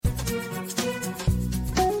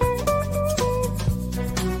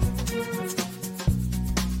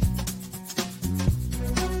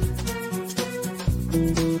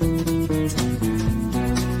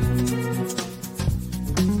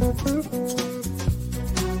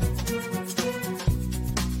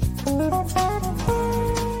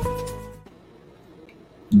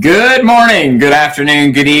Good morning, good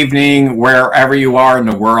afternoon, good evening, wherever you are in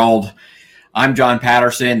the world. I'm John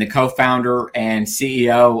Patterson, the co-founder and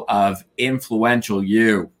CEO of Influential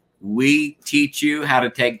You. We teach you how to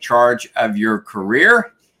take charge of your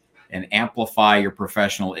career and amplify your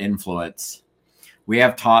professional influence. We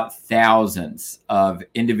have taught thousands of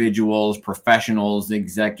individuals, professionals,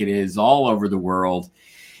 executives all over the world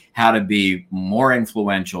how to be more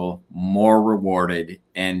influential, more rewarded,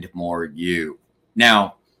 and more you.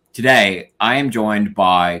 Now, today, I am joined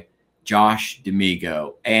by Josh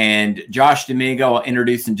D'Amigo. And Josh D'Amigo, I'll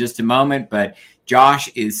introduce in just a moment, but Josh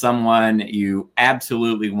is someone you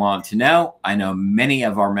absolutely want to know. I know many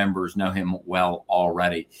of our members know him well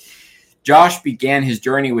already. Josh began his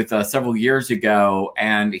journey with us several years ago,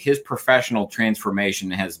 and his professional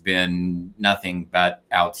transformation has been nothing but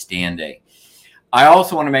outstanding. I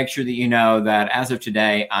also want to make sure that you know that as of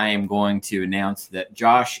today, I am going to announce that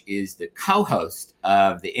Josh is the co-host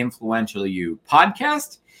of the Influential You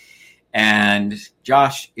podcast. And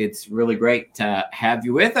Josh, it's really great to have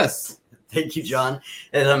you with us. Thank you, John.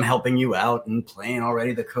 And I'm helping you out and playing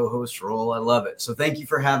already the co-host role. I love it. So thank you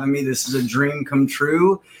for having me. This is a dream come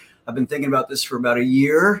true. I've been thinking about this for about a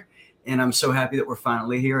year. And I'm so happy that we're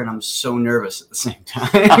finally here, and I'm so nervous at the same time.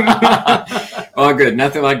 Well, good.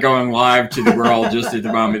 Nothing like going live to the world just at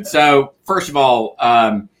the moment. So, first of all,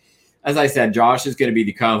 as I said, Josh is going to be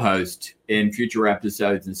the co-host in future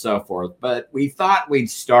episodes and so forth. But we thought we'd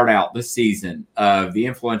start out this season of the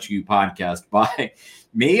Influential You podcast by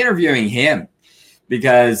me interviewing him,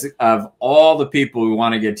 because of all the people we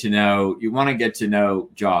want to get to know. You want to get to know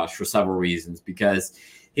Josh for several reasons, because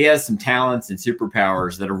he has some talents and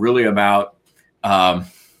superpowers that are really about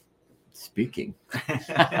speaking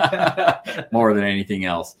more than anything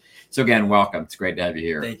else. So again, welcome. It's great to have you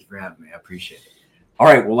here. Thank you for having me. I appreciate it. All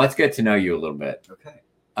right. Well, let's get to know you a little bit.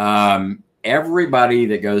 Okay. Everybody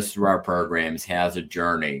that goes through our programs has a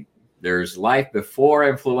journey. There's life before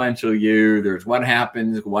Influential You. There's what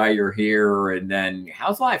happens while you're here. And then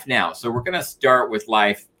how's life now? So we're going to start with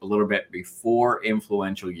life a little bit before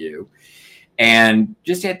Influential You. And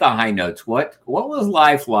just hit the high notes. What was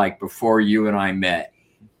life like before you and I met?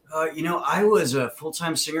 I was a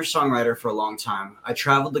full-time singer-songwriter for a long time. I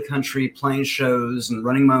traveled the country playing shows and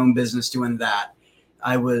running my own business doing that.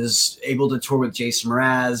 I was able to tour with Jason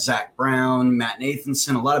Mraz, Zach Brown, Matt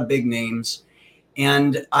Nathanson, a lot of big names.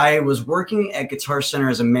 And I was working at Guitar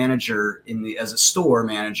Center as a manager as a store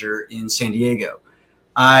manager in San Diego.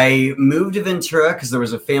 I moved to Ventura because there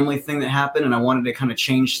was a family thing that happened and I wanted to kind of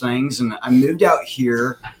change things. And I moved out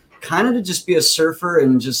here kind of to just be a surfer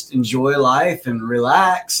and just enjoy life and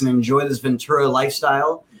relax and enjoy this Ventura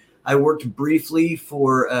lifestyle. I worked briefly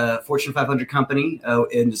for a Fortune 500 company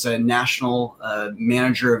as a national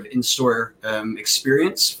manager of in-store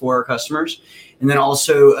experience for our customers. And then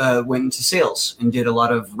also went into sales and did a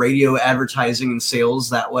lot of radio advertising and sales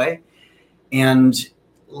that way. And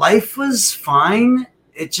life was fine.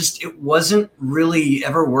 It wasn't really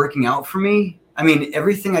ever working out for me. I mean,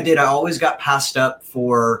 everything I did, I always got passed up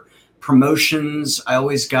for promotions. I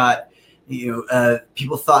always got,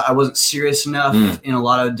 people thought I wasn't serious enough in a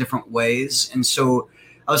lot of different ways. And so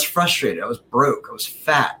I was frustrated. I was broke. I was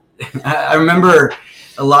fat. I remember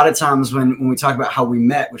a lot of times when we talk about how we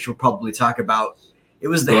met, which we'll probably talk about, it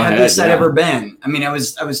was the heaviest I'd ever been. I mean, I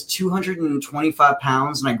was 225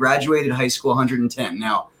 pounds and I graduated high school 110.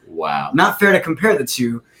 Now, wow. Not fair to compare the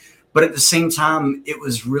two, but at the same time, it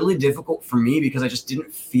was really difficult for me because I just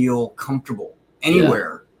didn't feel comfortable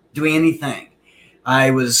anywhere doing anything.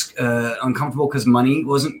 I was uncomfortable because money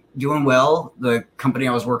wasn't doing well. The company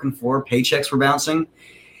I was working for, paychecks were bouncing.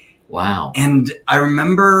 Wow. And I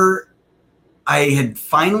remember I had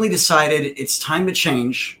finally decided it's time to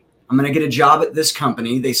change. I'm going to get a job at this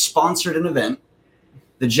company. They sponsored an event.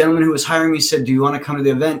 The gentleman who was hiring me said, "Do you want to come to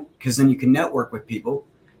the event? Because then you can network with people.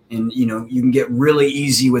 And, you can get really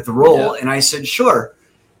easy with the role." And I said, "Sure."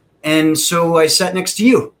 And so I sat next to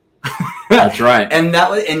you. That's right.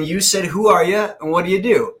 And you said, "Who are you and what do you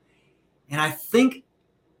do?" And I think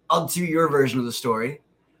I'll do your version of the story.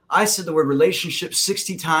 I said the word relationship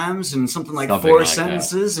 60 times in something like 4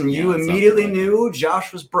 sentences. That. And you immediately knew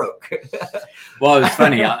Josh was broke. Well, it was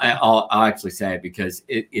funny. I'll actually say it because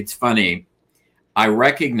it's funny. I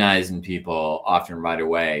recognize in people often right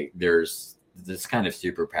away, there's this kind of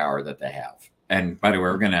superpower that they have. And by the way,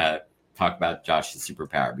 we're going to talk about Josh's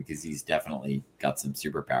superpower because he's definitely got some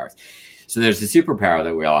superpowers. So there's a superpower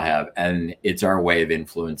that we all have, and it's our way of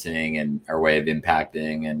influencing and our way of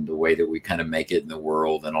impacting and the way that we kind of make it in the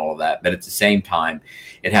world and all of that. But at the same time,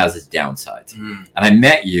 it has its downsides. And I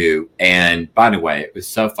met you, and by the way, it was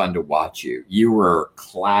so fun to watch you. You were a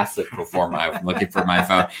classic performer. I'm looking for my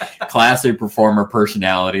phone. Classic performer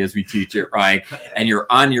personality, as we teach it, right? And you're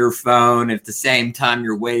on your phone at the same time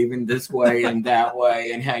you're waving this way and that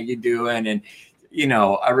way, and how you doing, and you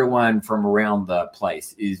know, everyone from around the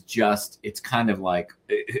place is just, it's kind of like,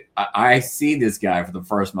 I see this guy for the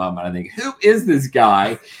first moment. I think, who is this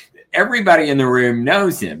guy? Everybody in the room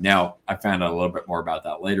knows him. Now, I found out a little bit more about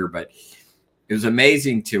that later, but it was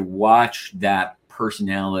amazing to watch that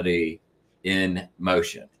personality in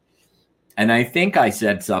motion. And I think I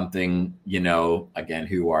said something, you know, again,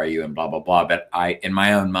 who are you and blah, blah, blah. But in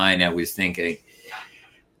my own mind, I was thinking,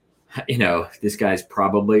 you know, this guy's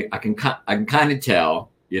probably, I can kind of tell,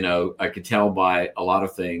 you know, I could tell by a lot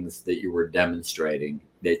of things that you were demonstrating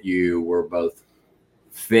that you were both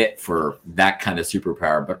fit for that kind of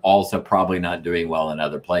superpower, but also probably not doing well in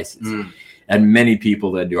other places. And many people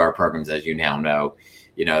that do our programs, as you now know,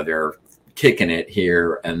 you know, they're kicking it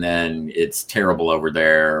here and then it's terrible over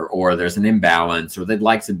there, or there's an imbalance, or they'd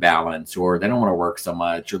like some balance, or they don't want to work so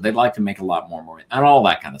much, or they'd like to make a lot more money, and all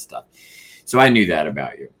that kind of stuff. So I knew that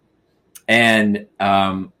about you. And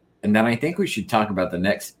then I think we should talk about the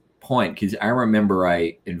next point, because I remember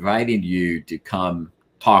I invited you to come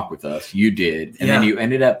talk with us. You did. And then you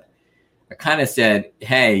ended up, I kind of said,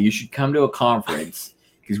 hey, you should come to a conference,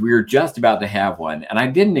 because we were just about to have one. And I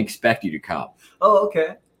didn't expect you to come. Oh,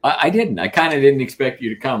 okay. I didn't. I kind of didn't expect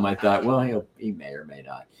you to come. I thought, well, he may or may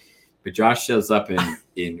not. But Josh shows up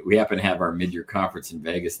we happen to have our mid-year conference in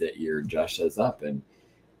Vegas that year. And Josh shows up and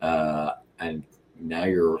now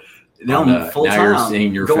you're... Now you're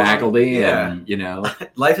seeing your faculty, and you know,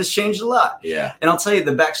 life has changed a lot. Yeah, and I'll tell you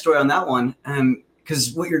the backstory on that one,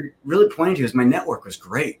 because what you're really pointing to is my network was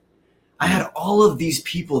great. I had all of these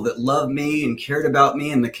people that loved me and cared about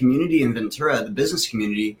me, and the community in Ventura, the business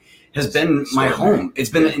community, has been my home. It's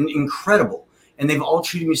been incredible, and they've all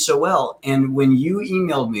treated me so well. And when you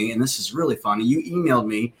emailed me, and this is really funny, you emailed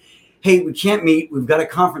me, "Hey, we can't meet. We've got a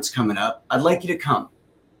conference coming up. I'd like you to come."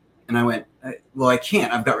 And I went, well, I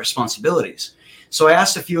can't. I've got responsibilities. So I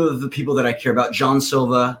asked a few of the people that I care about, John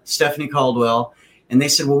Silva, Stephanie Caldwell, and they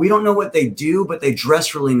said, well, we don't know what they do, but they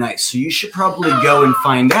dress really nice. So you should probably go and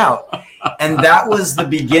find out. And that was the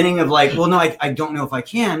beginning of like, well, no, I don't know if I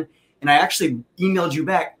can. And I actually emailed you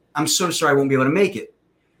back, I'm so sorry I won't be able to make it.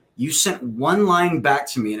 You sent one line back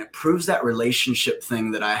to me, and it proves that relationship thing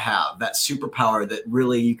that I have, that superpower that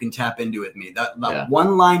really you can tap into with me. That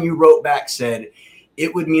one line you wrote back said,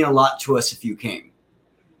 it would mean a lot to us if you came.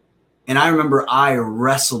 And I remember I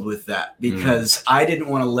wrestled with that, because I didn't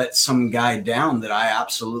want to let some guy down that I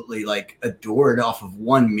absolutely like adored off of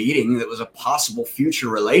one meeting that was a possible future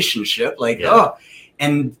relationship.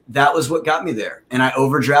 And that was what got me there. And I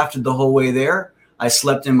overdrafted the whole way there. I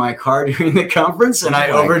slept in my car during the conference, and I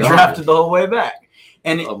overdrafted the whole way back.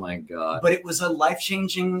 And oh my God. But it was a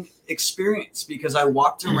life-changing experience, because I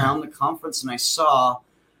walked around the conference and I saw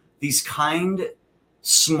these kind,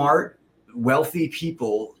 smart, wealthy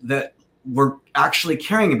people that were actually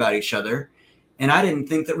caring about each other. And I didn't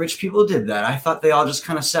think that rich people did that. I thought they all just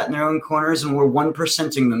kind of sat in their own corners and were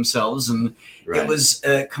 1%ing themselves. And it was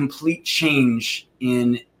a complete change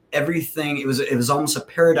in everything. It was almost a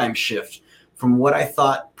paradigm shift from what I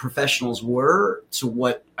thought professionals were to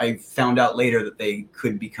what I found out later that they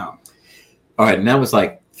could become. All right. And that was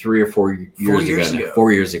like 3 or 4 years ago.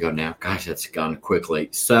 4 years ago now. Gosh, that's gone quickly.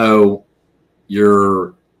 So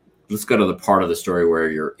let's go to the part of the story where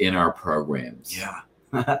you're in our programs. Yeah.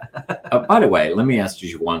 By the way, let me ask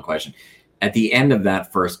you one question. At the end of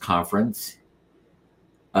that first conference,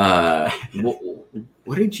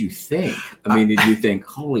 what did you think? I mean, did you think,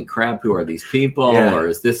 holy crap, who are these people? Or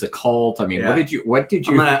is this a cult? I mean, what did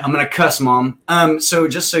you? I'm gonna cuss, Mom. So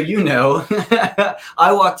just so you know,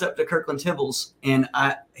 I walked up to Kirkland Tibbles, and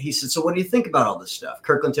he said, so what do you think about all this stuff?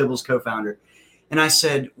 Kirkland Tibbles, co-founder. And I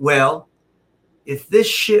said, well, if this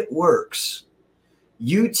shit works,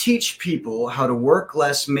 you teach people how to work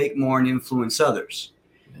less, make more, and influence others.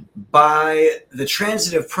 By the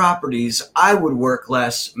transitive properties, I would work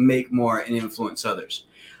less, make more, and influence others.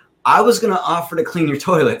 I was going to offer to clean your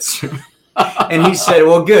toilets. And he said,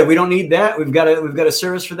 well, good. We don't need that. We've got a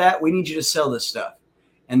service for that. We need you to sell this stuff.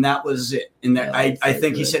 And that was it. And I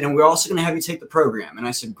think he said, and we're also going to have you take the program. And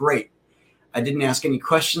I said, great. I didn't ask any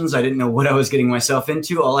questions. I didn't know what I was getting myself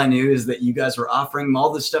into. All I knew is that you guys were offering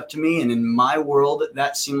all this stuff to me. And in my world,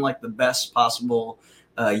 that seemed like the best possible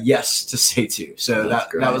yes to say to. So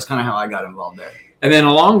that was kind of how I got involved there. And then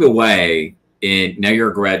along the way, now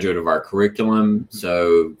you're a graduate of our curriculum.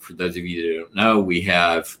 So for those of you that don't know, we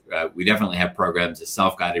definitely have programs, a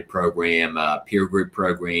self-guided program, a peer group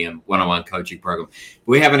program, one-on-one coaching program.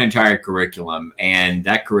 We have an entire curriculum, and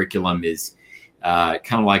that curriculum is kind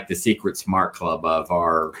of like the secret smart club of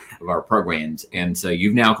our programs. And so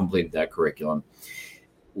you've now completed that curriculum.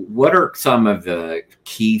 What are some of the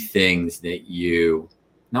key things that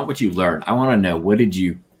not what you learned? I want to know, what did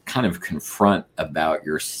you kind of confront about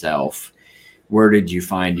yourself? Where did you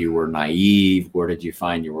find you were naive? Where did you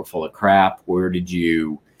find you were full of crap? Where did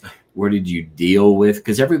you deal with?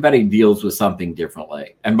 Because everybody deals with something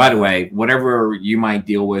differently. And by the way, whatever you might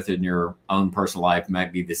deal with in your own personal life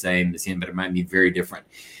might be the same, but it might be very different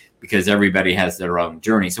because everybody has their own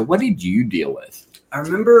journey. So what did you deal with? I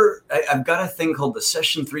remember I've got a thing called the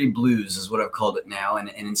Session 3 Blues is what I've called it now. And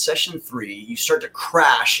in Session 3, you start to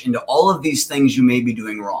crash into all of these things you may be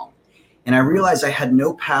doing wrong. And I realized I had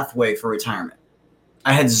no pathway for retirement.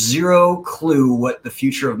 I had zero clue what the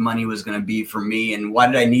future of money was going to be for me and why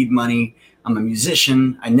did I need money. I'm a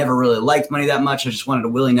musician. I never really liked money that much. I just wanted to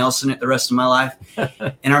Willie Nelson it the rest of my life.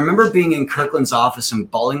 And I remember being in Kirkland's office and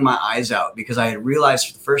bawling my eyes out because I had realized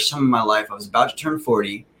for the first time in my life I was about to turn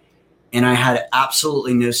 40 and I had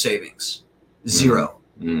absolutely no savings. Zero.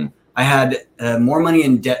 Mm-hmm. I had more money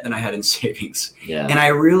in debt than I had in savings. Yeah. And I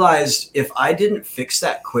realized if I didn't fix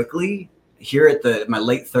that quickly here at my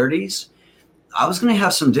late 30s, I was going to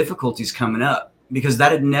have some difficulties coming up because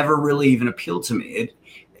that had never really even appealed to me.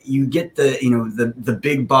 You get the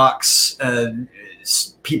big box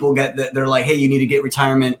people get that they're like, hey, you need to get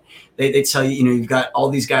retirement. They tell you, you've got all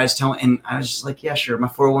these guys telling, and I was just like, yeah, sure. My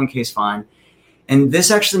 401k is fine. And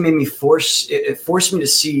this actually made me forced me to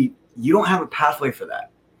see you don't have a pathway for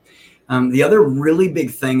that. The other really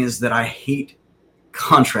big thing is that I hate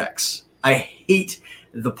contracts. I hate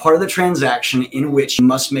the part of the transaction in which you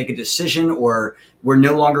must make a decision or we're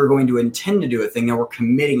no longer going to intend to do a thing and we're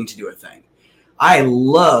committing to do a thing. I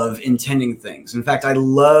love intending things. In fact, I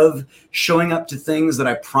love showing up to things that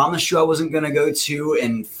I promised you I wasn't going to go to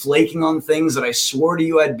and flaking on things that I swore to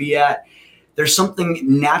you I'd be at. There's something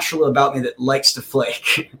natural about me that likes to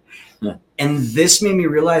flake. Yeah. And this made me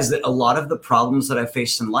realize that a lot of the problems that I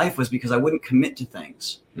faced in life was because I wouldn't commit to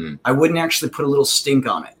things. I wouldn't actually put a little stink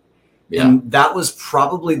on it. Yeah. And that was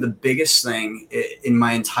probably the biggest thing in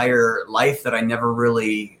my entire life that I never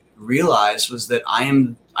really realized was that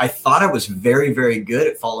I thought I was very, very good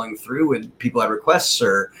at following through when people had requests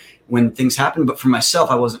or when things happened. But for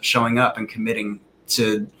myself, I wasn't showing up and committing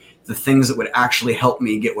to the things that would actually help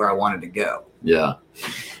me get where I wanted to go. Yeah.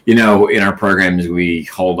 In our programs, we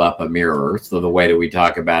hold up a mirror. So the way that we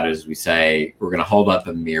talk about it is we say, we're going to hold up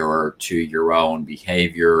a mirror to your own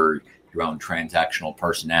behavior, your own transactional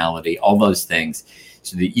personality, all those things,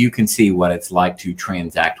 so that you can see what it's like to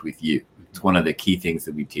transact with you. It's one of the key things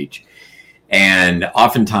that we teach. And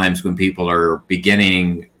oftentimes when people are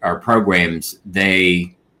beginning our programs,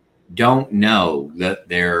 they don't know that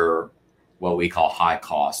they're what we call high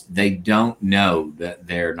cost. They don't know that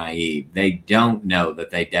they're naive. They don't know that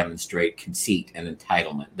they demonstrate conceit and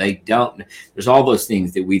entitlement. There's all those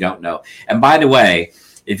things that we don't know. And by the way,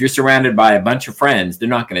 if you're surrounded by a bunch of friends, they're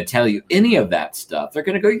not going to tell you any of that stuff. They're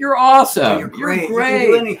going to go, you're awesome. You're great. You can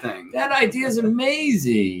do anything. That idea is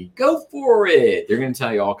amazing. Go for it. They're going to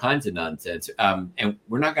tell you all kinds of nonsense. And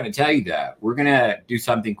we're not going to tell you that. We're going to do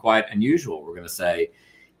something quite unusual. We're going to say,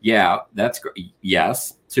 yeah, that's great.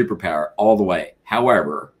 Yes, superpower all the way.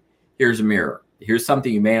 However, here's a mirror. Here's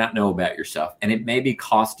something you may not know about yourself, and it may be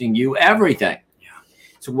costing you everything. Yeah.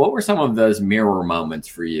 So what were some of those mirror moments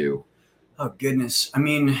for you? Oh, goodness. I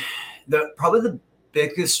mean, probably the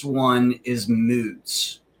biggest one is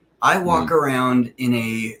moods. I walk around in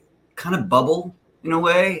a kind of bubble in a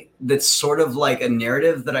way that's sort of like a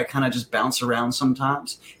narrative that I kind of just bounce around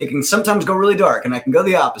sometimes. It can sometimes go really dark and I can go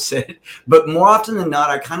the opposite, but more often than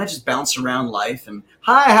not, I kind of just bounce around life and,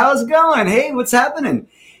 hi, how's it going? Hey, what's happening?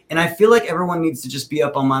 And I feel like everyone needs to just be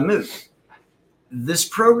up on my mood. This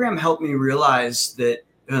program helped me realize that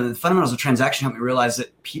the fundamentals of transaction helped me realize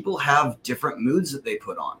that people have different moods that they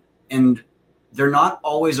put on and they're not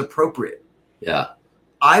always appropriate. Yeah.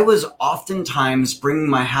 I was oftentimes bringing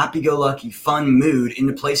my happy-go-lucky fun mood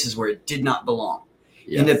into places where it did not belong,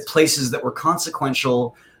 into places that were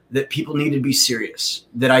consequential, that people needed to be serious,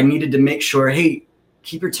 that I needed to make sure, hey,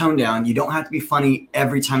 keep your tone down. You don't have to be funny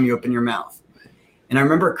every time you open your mouth. And I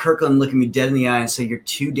remember Kirkland looking me dead in the eye and say, you're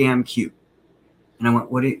too damn cute. And I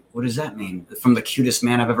went, what does that mean? From the cutest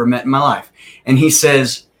man I've ever met in my life. And he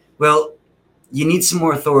says, well, you need some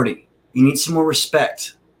more authority. You need some more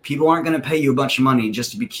respect. People aren't going to pay you a bunch of money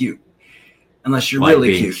just to be cute. unless you're like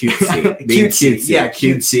really being cute. cutesy. Being cutesy. Yeah,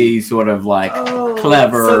 cutesy, sort of like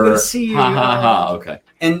clever. So good to see you. Ha ha ha. Okay.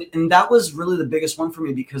 And that was really the biggest one for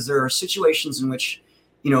me, because there are situations in which,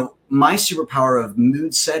 my superpower of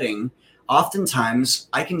mood setting, oftentimes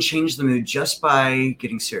I can change the mood just by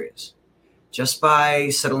getting serious, just by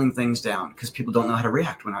settling things down, because people don't know how to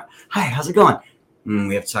react when hi, how's it going?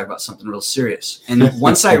 We have to talk about something real serious. And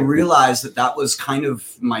once I realized that was kind of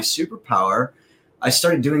my superpower, I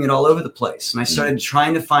started doing it all over the place. And I started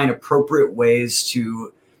trying to find appropriate ways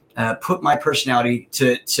to put my personality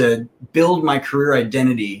to build my career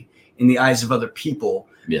identity in the eyes of other people,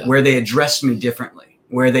 where they addressed me differently,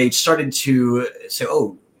 where they started to say,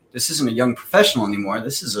 oh, this isn't a young professional anymore.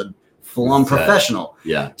 This is a full-on professional.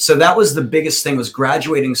 Yeah. So that was the biggest thing, was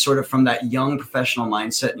graduating sort of from that young professional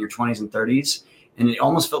mindset in your 20s and 30s. And it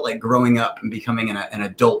almost felt like growing up and becoming an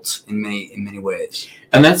adult in many ways.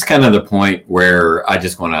 And that's kind of the point where I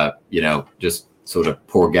just want to, just sort of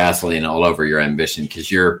pour gasoline all over your ambition,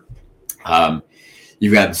 because you've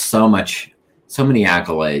got so many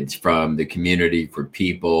accolades from the community, from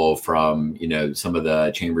people, from, some of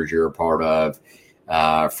the chambers you're a part of,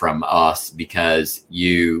 from us, because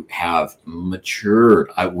you have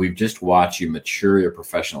matured. We've just watched you mature your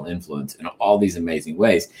professional influence in all these amazing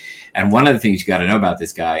ways. And one of the things you got to know about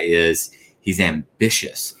this guy is he's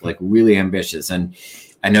ambitious, like really ambitious. And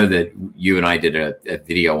I know that you and I did a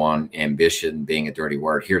video on ambition being a dirty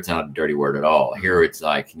word. Here, it's not a dirty word at all. Here, it's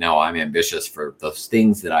like, no, I'm ambitious for those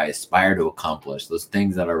things that I aspire to accomplish, those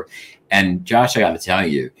things that are. And Josh, I got to tell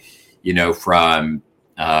you, from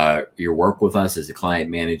your work with us as a client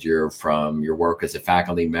manager, from your work as a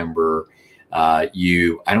faculty member, I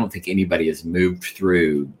don't think anybody has moved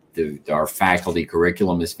through our faculty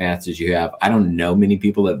curriculum as fast as you have. I don't know many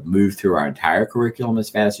people that have moved through our entire curriculum as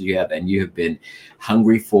fast as you have, and you have been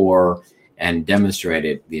hungry for and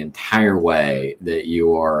demonstrated the entire way that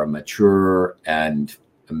you are a mature and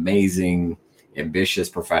amazing, ambitious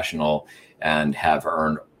professional, and have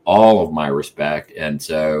earned all of my respect. And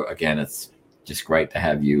so again, it's just great to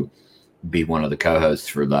have you be one of the co-hosts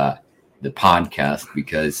for the podcast,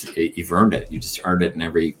 because you've earned it. You just earned it in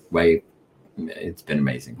every way. It's been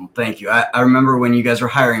amazing. Well, thank you. I remember when you guys were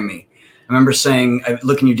hiring me, I remember saying,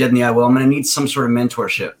 looking you dead in the eye, well, I'm going to need some sort of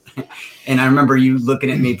mentorship. And I remember you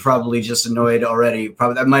looking at me, probably just annoyed already.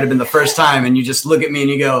 Probably that might've been the first time. And you just look at me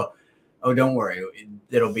and you go, oh, don't worry,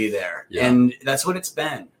 it'll be there. Yeah. And that's what it's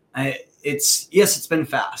been. It's been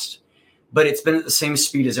fast, but it's been at the same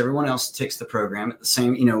speed as everyone else takes the program, at the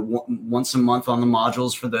same, once a month on the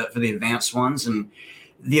modules for the advanced ones, and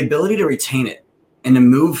the ability to retain it and to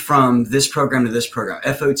move from this program to this program,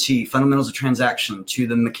 FOT, Fundamentals of Transaction, to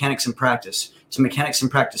the Mechanics in Practice, to Mechanics in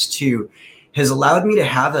Practice 2, has allowed me to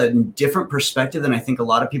have a different perspective than I think a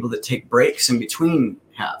lot of people that take breaks in between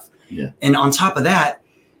have. Yeah. And on top of that,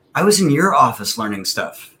 I was in your office learning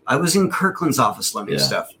stuff. I was in Kirkland's office learning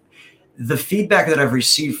stuff. The feedback that I've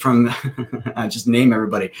received from, I just name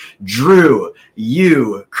everybody, Drew,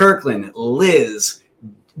 you, Kirkland, Liz,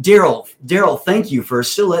 Daryl, thank you for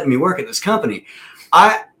still letting me work at this company.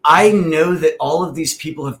 I know that all of these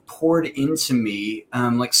people have poured into me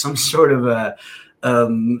like some sort of a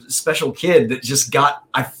special kid that just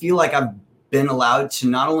I feel like I've been allowed to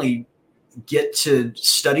not only get to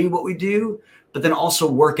study what we do, but then also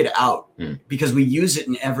work it out, because we use it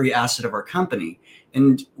in every asset of our company.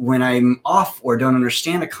 And when I'm off or don't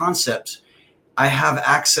understand a concept, I have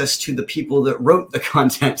access to the people that wrote the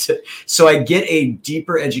content. So I get a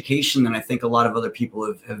deeper education than I think a lot of other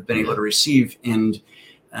people have been able to receive. And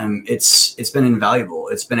it's been invaluable.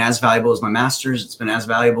 It's been as valuable as my master's. It's been as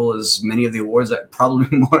valuable as many of the awards,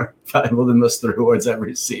 probably more valuable than most of the awards I've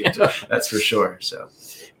received. That's for sure. So.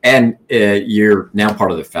 And you're now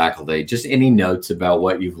part of the faculty. Just any notes about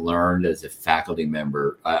what you've learned as a faculty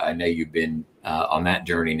member? I know you've been on that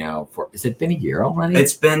journey now has it been a year already?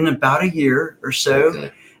 It's been about a year or so.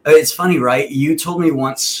 Okay. It's funny, right? You told me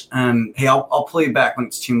once, hey, I'll pull you back when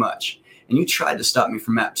it's too much. And you tried to stop me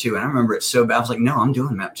from MAP 2. And I remember it so bad. I was like, no, I'm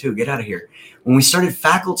doing MAP 2. Get out of here. When we started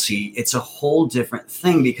faculty, it's a whole different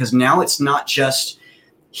thing, because now it's not just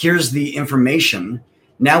here's the information.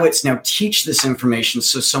 Now teach this information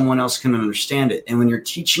so someone else can understand it. And when you're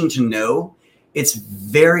teaching to know,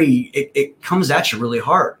 it comes at you really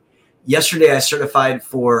hard. Yesterday I certified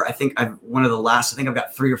for, I think I've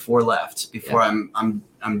got 3 or 4 left before I'm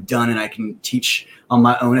done and I can teach on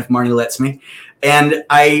my own if Marnie lets me. And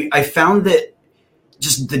I found that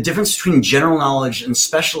just the difference between general knowledge and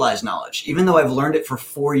specialized knowledge, even though I've learned it for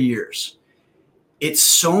 4 years, it's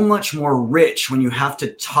so much more rich when you have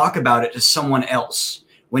to talk about it to someone else,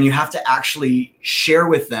 when you have to actually share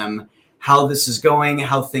with them how this is going,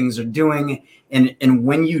 how things are doing. And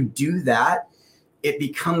when you do that, it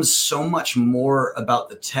becomes so much more about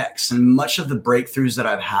the text. And much of the breakthroughs that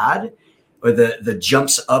I've had, or the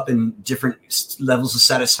jumps up in different levels of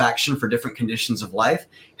satisfaction for different conditions of life,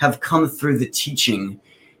 have come through the teaching,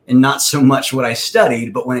 and not so much what I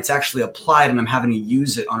studied, but when it's actually applied and I'm having to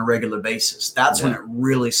use it on a regular basis. That's when it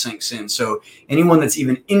really sinks in. So anyone that's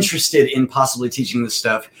even interested in possibly teaching this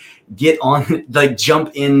stuff, get on, like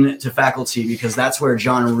jump into faculty, because that's where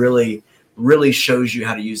John really, really shows you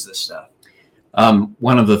how to use this stuff.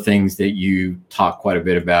 One of the things that you talk quite a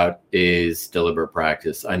bit about is deliberate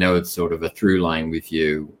practice. I know it's sort of a through line with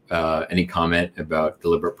you. Any comment about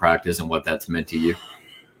deliberate practice and what that's meant to you?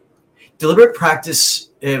 Deliberate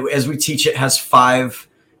practice, as we teach it, has 5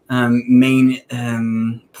 main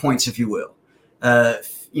points, if you will.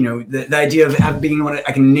 The idea of being one,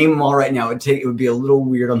 I can name them all right now. It would be a little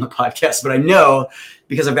weird on the podcast, but I know,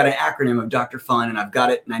 because I've got an acronym of Dr. Fun, and I've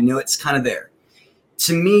got it, and I know it's kind of there.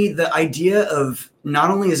 To me, the idea of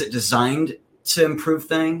not only is it designed to improve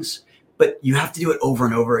things, but you have to do it over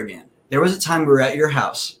and over again. There was a time we were at your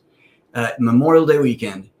house, Memorial Day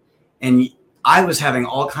weekend, and I was having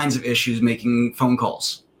all kinds of issues making phone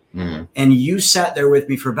calls. Mm-hmm. And you sat there with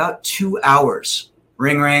me for about 2 hours.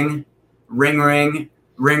 Ring, ring, ring, ring,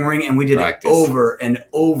 ring, ring. And we did it over and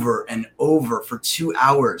over and over for 2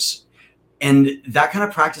 hours. And that kind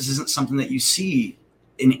of practice isn't something that you see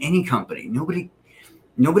in any company. Nobody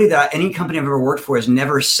that any company I've ever worked for has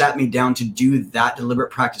never sat me down to do that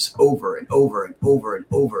deliberate practice over and over and over and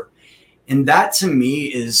over. And that to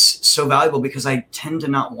me is so valuable, because I tend to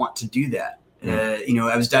not want to do that.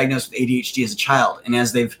 I was diagnosed with ADHD as a child. And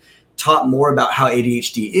as they've taught more about how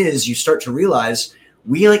ADHD is, you start to realize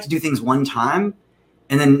we like to do things one time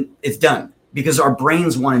and then it's done, because our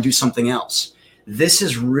brains want to do something else. This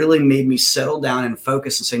has really made me settle down and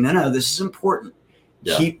focus and say, no, this is important.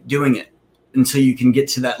 Yeah. Keep doing it until you can get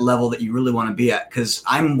to that level that you really want to be at. Because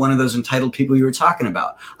I'm one of those entitled people you were talking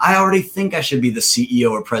about. I already think I should be the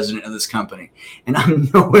CEO or president of this company, and I'm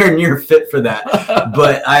nowhere near fit for that.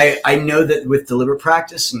 But I know that with deliberate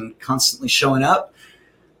practice and constantly showing up,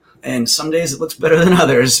 and some days it looks better than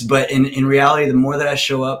others, but in reality, the more that I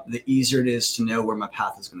show up, the easier it is to know where my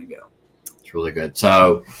path is going to go. It's really good.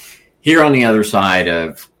 So here on the other side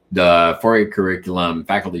of the 4-year curriculum,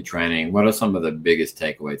 faculty training, what are some of the biggest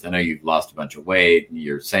takeaways? I know you've lost a bunch of weight,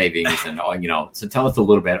 your savings, and all, so tell us a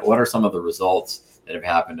little bit, what are some of the results that have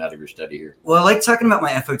happened out of your study here? Well, I like talking about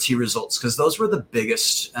my FOT results, because those were the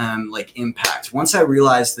biggest impact. Once I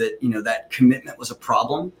realized that, that commitment was a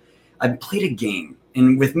problem, I played a game.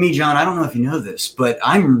 And with me, John, I don't know if you know this, but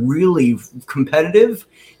I'm really competitive.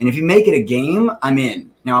 And if you make it a game, I'm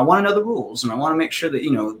in. Now, I want to know the rules, and I want to make sure that,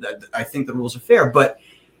 that I think the rules are fair. But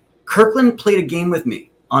Kirkland played a game with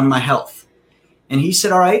me on my health. And he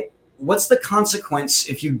said, all right, what's the consequence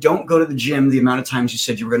if you don't go to the gym the amount of times you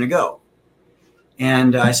said you were going to go?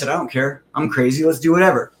 And I said, I don't care. I'm crazy. Let's do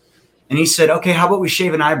whatever. And he said, okay, how about we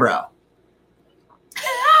shave an eyebrow?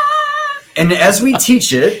 And as we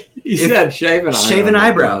teach it, he said shave an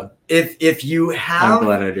eyebrow. If you have I'm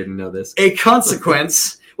glad I didn't know this. A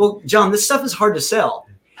consequence. Well, John, this stuff is hard to sell.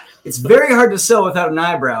 It's very hard to sell without an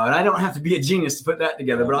eyebrow, and I don't have to be a genius to put that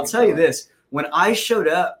together. But I'll tell you this, when I showed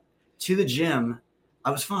up to the gym,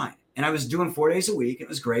 I was fine. And I was doing 4 days a week. It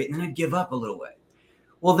was great. And then I'd give up a little bit.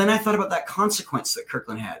 Well, then I thought about that consequence that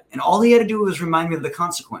Kirkland had. And all he had to do was remind me of the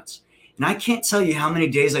consequence. And I can't tell you how many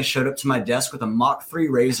days I showed up to my desk with a Mach 3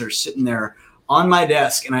 razor sitting there on my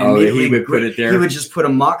desk. And he would put it there. He would just put a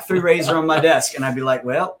Mach 3 razor on my desk. And I'd be like,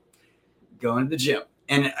 well, going to the gym.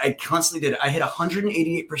 And I constantly did it. I hit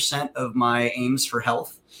 188% of my aims for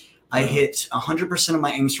health. I hit 100% of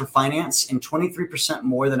my aims for finance and 23%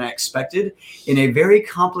 more than I expected in a very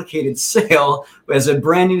complicated sale as a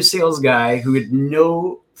brand new sales guy who had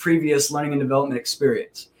no previous learning and development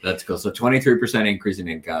experience. That's cool. So 23% increase in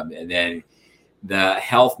income. And then the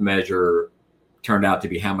health measure turned out to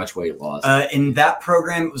be how much weight loss? In that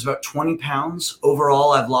program, it was about 20 pounds.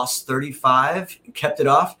 Overall, I've lost 35, kept it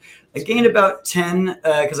off. I gained about 10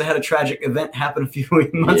 because I had a tragic event happen a few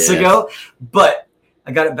months ago, but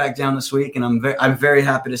I got it back down this week, and I'm very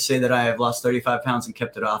happy to say that I have lost 35 pounds and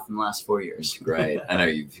kept it off in the last 4 years. Great. I know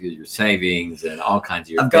your savings and all kinds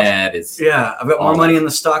of your debt. I've got more money in the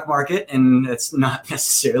stock market, and it's not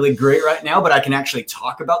necessarily great right now, but I can actually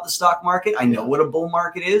talk about the stock market. I know what a bull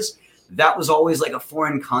market is. That was always like a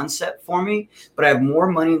foreign concept for me, but I have more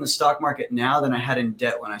money in the stock market now than I had in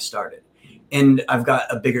debt when I started. And I've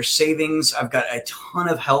got a bigger savings. I've got a ton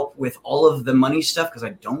of help with all of the money stuff because I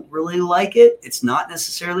don't really like it. It's not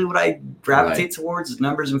necessarily what I gravitate towards,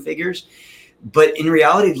 numbers and figures. But in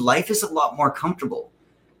reality, life is a lot more comfortable.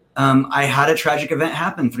 I had a tragic event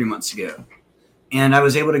happen 3 months ago, and I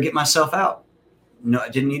was able to get myself out. No, I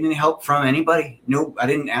didn't need any help from anybody. No, I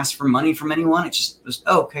didn't ask for money from anyone. It just was,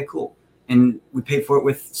 oh, okay, cool. And we paid for it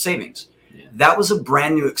with savings. Yeah. That was a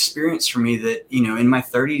brand new experience for me that, in my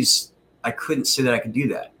 30s, I couldn't say that I could do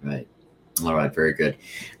that. Right. All right. Very good.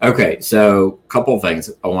 Okay. So a couple of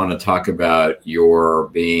things. I want to talk about your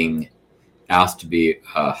being asked to be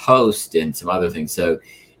a host and some other things. So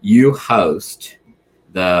you host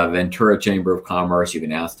the Ventura Chamber of Commerce. You've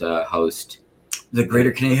been asked to host the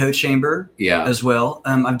Greater Conejo Chamber as well.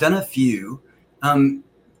 I've done a few.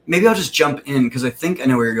 Maybe I'll just jump in because I think I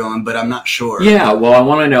know where you're going, but I'm not sure. Yeah, well, I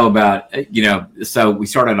want to know about, so we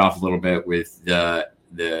started off a little bit with the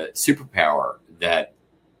superpower that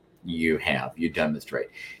you demonstrate.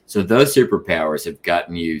 So those superpowers have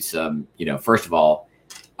gotten you some, first of all,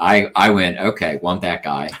 I went, okay, want that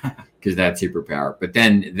guy because that's superpower. But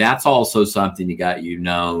then that's also something that got you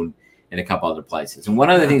known in a couple other places. And one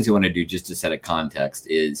of the things you want to do just to set a context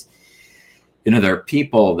is, there are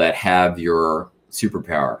people that have your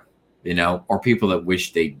superpower, or people that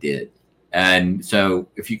wish they did. And so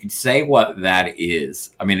if you could say what that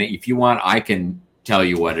is, I mean, if you want, I can tell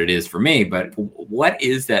you what it is for me, but what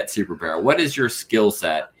is that superpower? What is your skill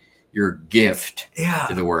set, your gift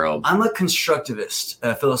to the world? I'm a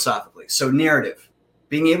constructivist philosophically. So narrative,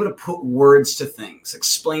 being able to put words to things,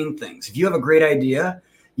 explain things. If you have a great idea,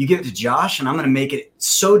 you give it to Josh, and I'm going to make it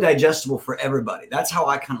so digestible for everybody. That's how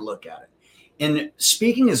I kind of look at it. And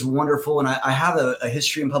speaking is wonderful, and I have a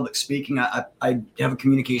history in public speaking. I have a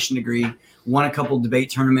communication degree, won a couple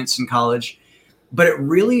debate tournaments in college, but it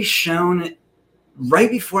really shone right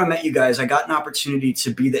before I met you guys. I got an opportunity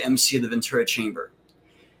to be the MC of the Ventura Chamber.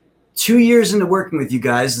 2 years into working with you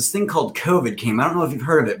guys, this thing called COVID came. I don't know if you've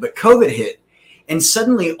heard of it, but COVID hit, and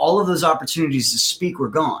suddenly all of those opportunities to speak were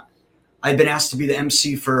gone. I'd been asked to be the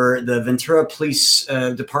MC for the Ventura Police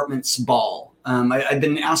Department's ball. I'd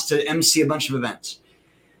been asked to MC a bunch of events.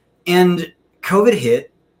 And COVID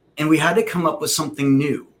hit, and we had to come up with something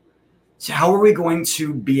new. So how are we going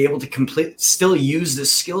to be able to still use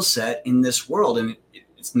this skill set in this world? And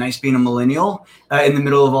it's nice being a millennial in the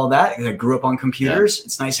middle of all that. I grew up on computers. Yeah.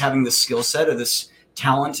 It's nice having this skill set of this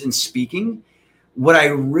talent in speaking. What I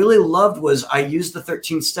really loved was I used the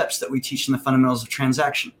 13 steps that we teach in the fundamentals of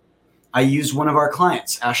transaction. I used one of our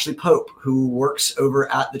clients, Ashley Pope, who works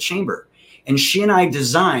over at the Chamber. And she and I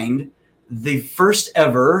designed the first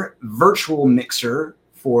ever virtual mixer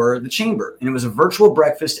for the Chamber. And it was a virtual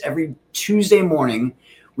breakfast every Tuesday morning.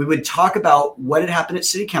 We would talk about what had happened at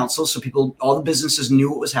City Council so all the businesses knew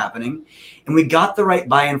what was happening. And we got the right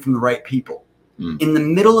buy-in from the right people. In the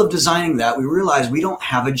middle of designing that, we realized we don't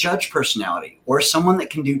have a judge personality or someone that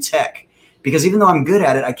can do tech. Because even though I'm good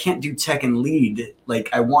at it, I can't do tech and lead like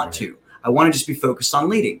I want to. I want to just be focused on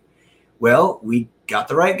leading. Well, we got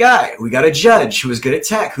the right guy. We got a judge who was good at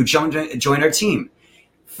tech, who joined our team.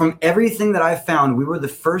 From everything that I've found, we were the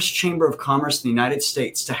first Chamber of Commerce in the United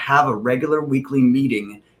States to have a regular weekly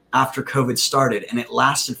meeting after COVID started, and it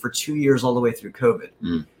lasted for 2 years all the way through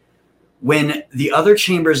COVID. When the other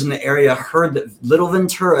chambers in the area heard that Little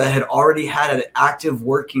Ventura had already had an active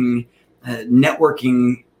working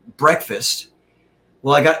networking breakfast,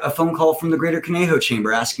 well, I got a phone call from the Greater Conejo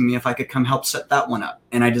Chamber asking me if I could come help set that one up,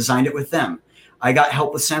 and I designed it with them. I got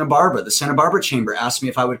help with Santa Barbara. The Santa Barbara Chamber asked me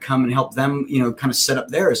if I would come and help them, kind of set up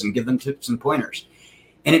theirs and give them tips and pointers.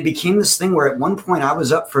 And it became this thing where at one point I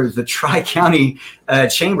was up for the Tri-County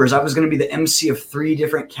Chambers. I was going to be the MC of 3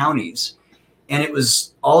 different counties. And it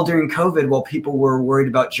was all during COVID while people were worried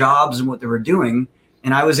about jobs and what they were doing.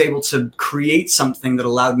 And I was able to create something that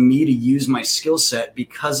allowed me to use my skill set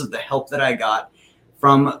because of the help that I got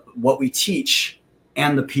from what we teach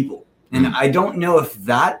and the people. And I don't know if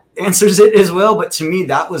that answers it as well, but to me,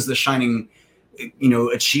 that was the shining,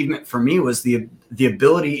 achievement for me, was the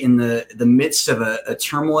ability in the midst of a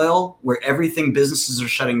turmoil where businesses are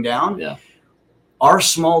shutting down. Yeah. Our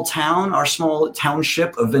small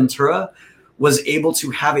township of Ventura was able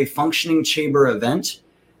to have a functioning chamber event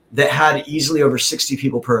that had easily over 60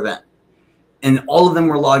 people per event. And all of them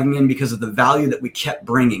were logging in because of the value that we kept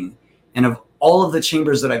bringing. And of all of the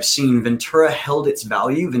chambers that I've seen, Ventura held its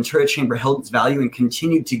value. Ventura Chamber held its value and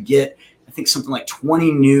continued to get, I think, something like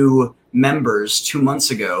 20 new members 2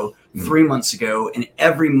 months ago, 3 months ago, and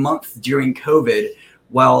every month during COVID,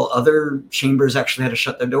 while other chambers actually had to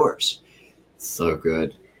shut their doors. So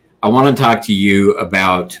good. I want to talk to you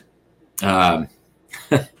about, thank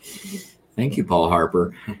you, Paul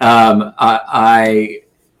Harper. I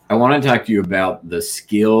want to talk to you about the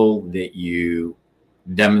skill that you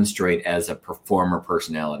demonstrate as a performer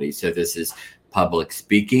personality. So this is public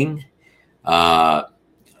speaking.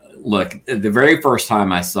 Look, the very first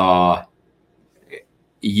time I saw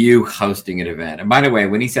you hosting an event, and by the way,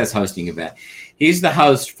 when he says hosting event, he's the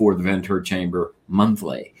host for the Ventura Chamber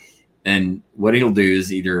monthly. And what he'll do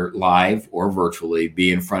is either live or virtually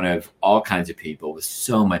be in front of all kinds of people with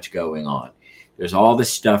so much going on. There's all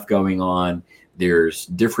this stuff going on. There's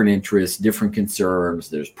different interests, different concerns.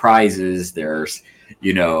 There's prizes. There's,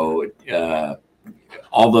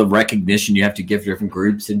 all the recognition you have to give different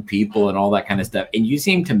groups and people and all that kind of stuff. And you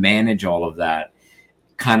seem to manage all of that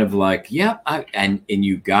kind of like, and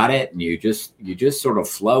you got it. And you just sort of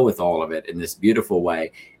flow with all of it in this beautiful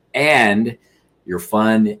way. And you're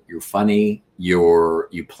fun, you're funny,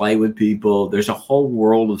 you play with people. There's a whole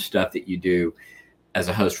world of stuff that you do as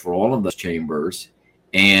a host for all of those chambers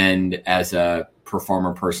and as a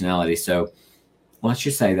performer personality. So let's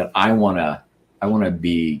just say that I want to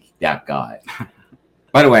be that guy.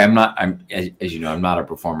 By the way, as you know, I'm not a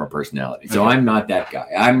performer personality. So I'm not that guy.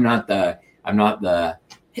 I'm not the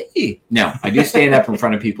hey. No, I do stand up in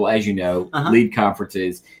front of people, as you know, lead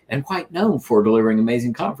conferences, and quite known for delivering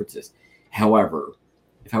amazing conferences. However,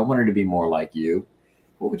 if I wanted to be more like you,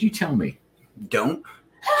 what would you tell me? Don't.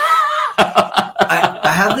 I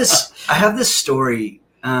have this story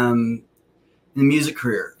in the music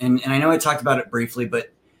career, and I know I talked about it briefly,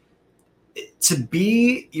 but to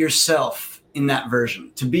be yourself in that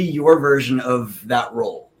version, to be your version of that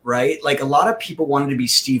role, right? Like a lot of people wanted to be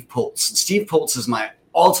Steve Poltz. Steve Poltz is my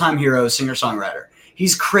all-time hero, singer-songwriter.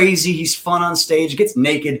 He's crazy. He's fun on stage, gets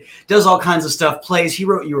naked, does all kinds of stuff, plays. He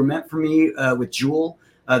wrote You Were Meant for Me with Jewel.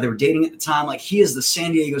 They were dating at the time. Like, he is the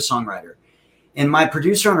San Diego songwriter. And my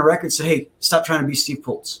producer on a record said, hey, stop trying to be Steve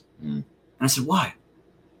Poltz. And I said, why?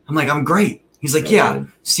 I'm like, I'm great. He's like, yeah,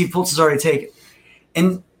 Steve Poltz is already taken.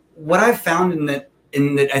 And what I've found in that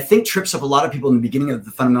I think trips up a lot of people in the beginning of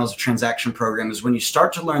the Fundamentals of Transaction program is when you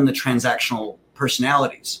start to learn the transactional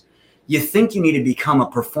personalities, you think you need to become a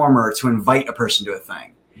performer to invite a person to a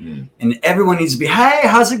thing. And everyone needs to be, hey,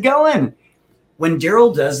 how's it going? When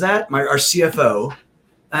Daryl does that, our CFO,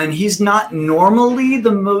 and he's not normally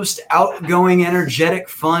the most outgoing, energetic,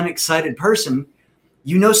 fun, excited person,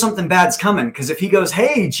 you know something bad's coming. Because if he goes,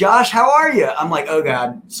 hey, Josh, how are you? I'm like, oh,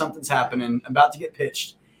 God, something's happening, about to get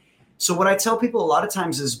pitched. So what I tell people a lot of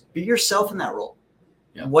times is be yourself in that role.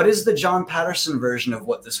 Yeah. What is the John Patterson version of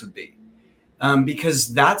what this would be?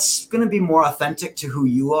 Because that's going to be more authentic to who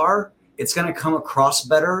you are. It's going to come across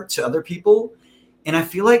better to other people. And I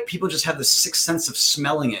feel like people just have this sixth sense of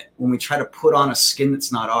smelling it when we try to put on a skin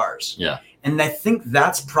that's not ours. Yeah. And I think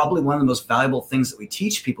that's probably one of the most valuable things that we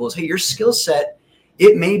teach people is, hey, your skill set,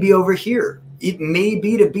 it may be over here. It may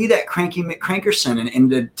be to be that cranky McCrankerson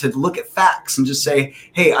and to look at facts and just say,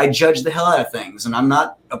 hey, I judge the hell out of things and I'm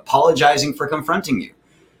not apologizing for confronting you.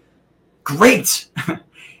 Great.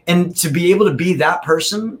 And to be able to be that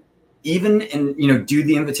person, even and do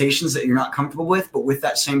the invitations that you're not comfortable with, but with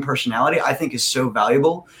that same personality, I think is so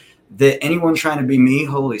valuable that anyone trying to be me,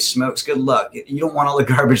 holy smokes, good luck. You don't want all the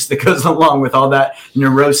garbage that goes along with all that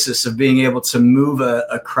neurosis of being able to move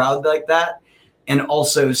a crowd like that and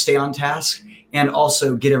also stay on task and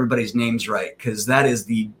also get everybody's names right, because that is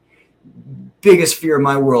the biggest fear of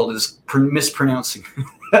my world is mispronouncing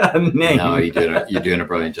a name. No, you're doing a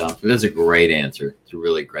brilliant job. It is a great answer. It's a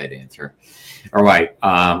really great answer. All right.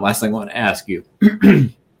 Last thing I want to ask you.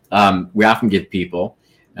 We often give people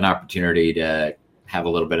an opportunity to have a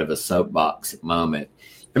little bit of a soapbox moment.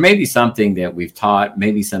 There may be something that we've taught,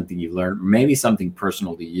 maybe something you've learned, maybe something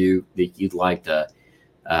personal to you that you'd like to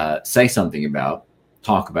say something about,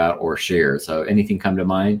 talk about, or share. So anything come to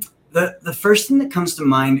mind? The first thing that comes to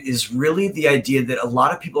mind is really the idea that a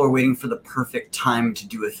lot of people are waiting for the perfect time to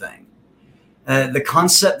do a thing. The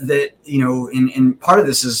concept that, and part of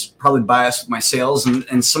this is probably biased with my sales,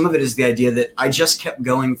 and some of it is the idea that I just kept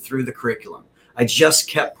going through the curriculum. I just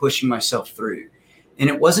kept pushing myself through. And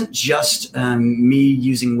it wasn't just me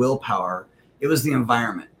using willpower. It was the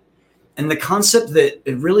environment. And the concept that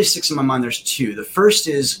it really sticks in my mind, there's two. The first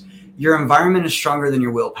is your environment is stronger than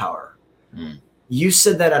your willpower. You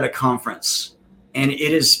said that at a conference, and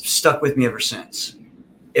it has stuck with me ever since.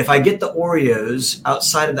 If I get the Oreos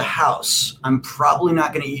outside of the house, I'm probably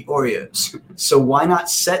not going to eat Oreos. So why not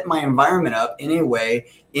set my environment up in a way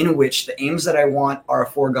in which the aims that I want are a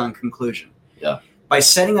foregone conclusion? Yeah. By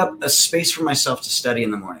setting up a space for myself to study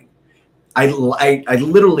in the morning. I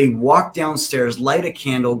literally walk downstairs, light a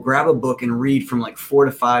candle, grab a book, and read from like 4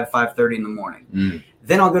 to 5:30 in the morning.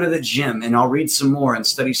 Then I'll go to the gym and I'll read some more and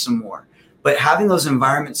study some more. But having those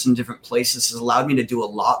environments in different places has allowed me to do a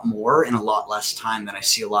lot more in a lot less time than I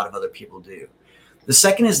see a lot of other people do. The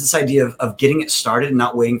second is this idea of getting it started and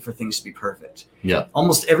not waiting for things to be perfect. Yeah.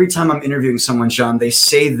 Almost every time I'm interviewing someone, John, they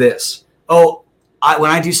say this, when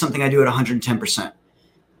I do something, I do it 110%.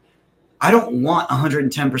 I don't want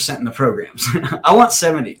 110% in the programs. I want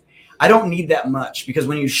 70. I don't need that much, because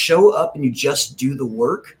when you show up and you just do the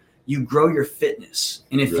work, you grow your fitness.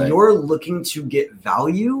 And if you're looking to get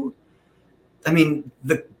value, I mean,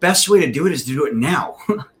 the best way to do it is to do it now.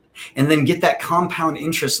 And then get that compound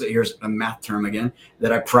interest. Here's a math term again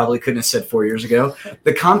that I probably couldn't have said 4 years ago.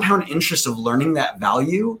 The compound interest of learning that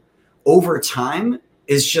value over time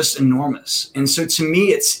is just enormous. And so to me,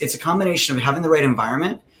 it's a combination of having the right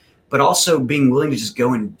environment, but also being willing to just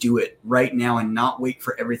go and do it right now and not wait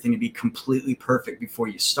for everything to be completely perfect before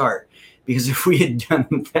you start. Because if we had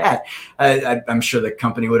done that, I'm sure the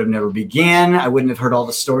company would have never began. I wouldn't have heard all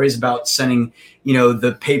the stories about sending,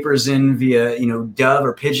 the papers in via, Dove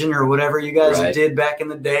or Pigeon or whatever you guys did back in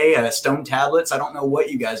the day, stone tablets. I don't know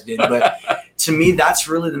what you guys did, but to me, that's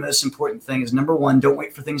really the most important thing is, number one, don't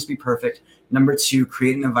wait for things to be perfect. Number two,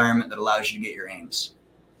 create an environment that allows you to get your aims.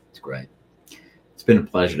 It's great. It's been a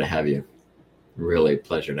pleasure to have you. Really a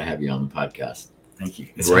pleasure to have you on the podcast. Thank you.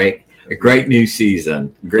 A great new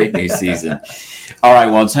season. Great new season. All right.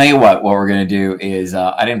 Well, I'll tell you what we're going to do is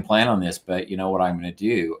I didn't plan on this, but you know what I'm going to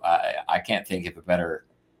do? I can't think of a better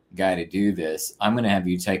guy to do this. I'm going to have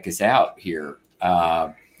you take us out here.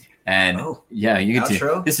 You can.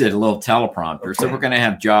 This is a little teleprompter. Okay. So we're going to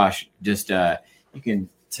have Josh just you can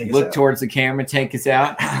look towards the camera, take us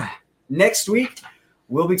out. Next week,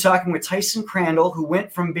 we'll be talking with Tyson Crandall, who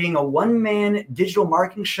went from being a one-man digital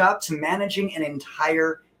marketing shop to managing an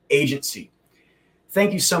entire agency.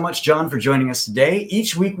 Thank you so much, John, for joining us today.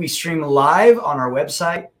 Each week we stream live on our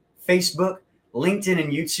website, Facebook, LinkedIn,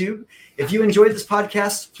 and YouTube. If you enjoyed this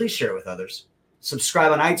podcast, please share it with others.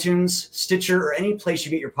 Subscribe on iTunes, Stitcher, or any place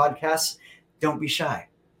you get your podcasts. Don't be shy.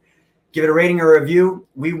 Give it a rating or a review.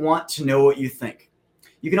 We want to know what you think.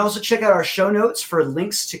 You can also check out our show notes for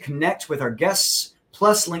links to connect with our guests,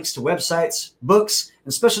 plus links to websites, books,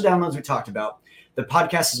 and special downloads we talked about. The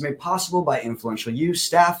podcast is made possible by Influential You,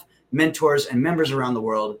 staff, mentors, and members around the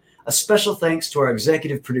world. A special thanks to our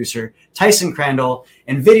executive producer, Tyson Crandall,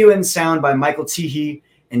 and video and sound by Michael Teehee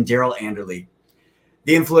and Daryl Anderley.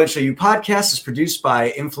 The Influential You podcast is produced by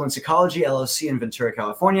Influence Ecology, LLC in Ventura,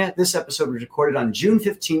 California. This episode was recorded on June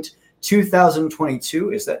 15th,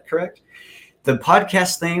 2022. Is that correct? The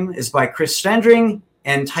podcast theme is by Chris Standring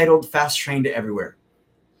and titled Fast Train to Everywhere.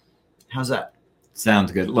 How's that?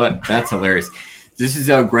 Sounds good. Look, that's hilarious. This is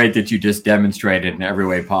so great that you just demonstrated in every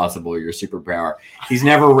way possible your superpower. He's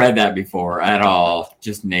never read that before at all.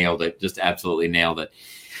 Just nailed it. Just absolutely nailed it.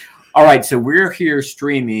 All right. So we're here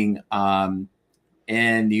streaming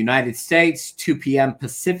in the United States, 2 p.m.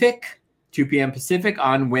 Pacific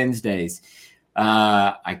on Wednesdays.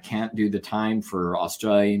 I can't do the time for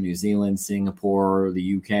Australia, New Zealand, Singapore,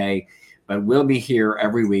 the UK, but we'll be here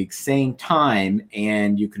every week, same time,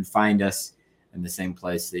 and you can find us in the same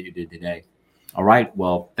place that you did today. All right.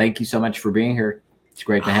 Well, thank you so much for being here. It's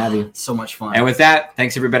great to have you. So much fun. And with that,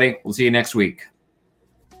 thanks, everybody. We'll see you next week.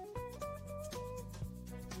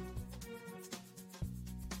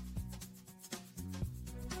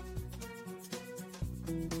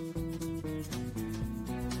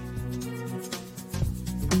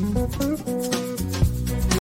 Thank you.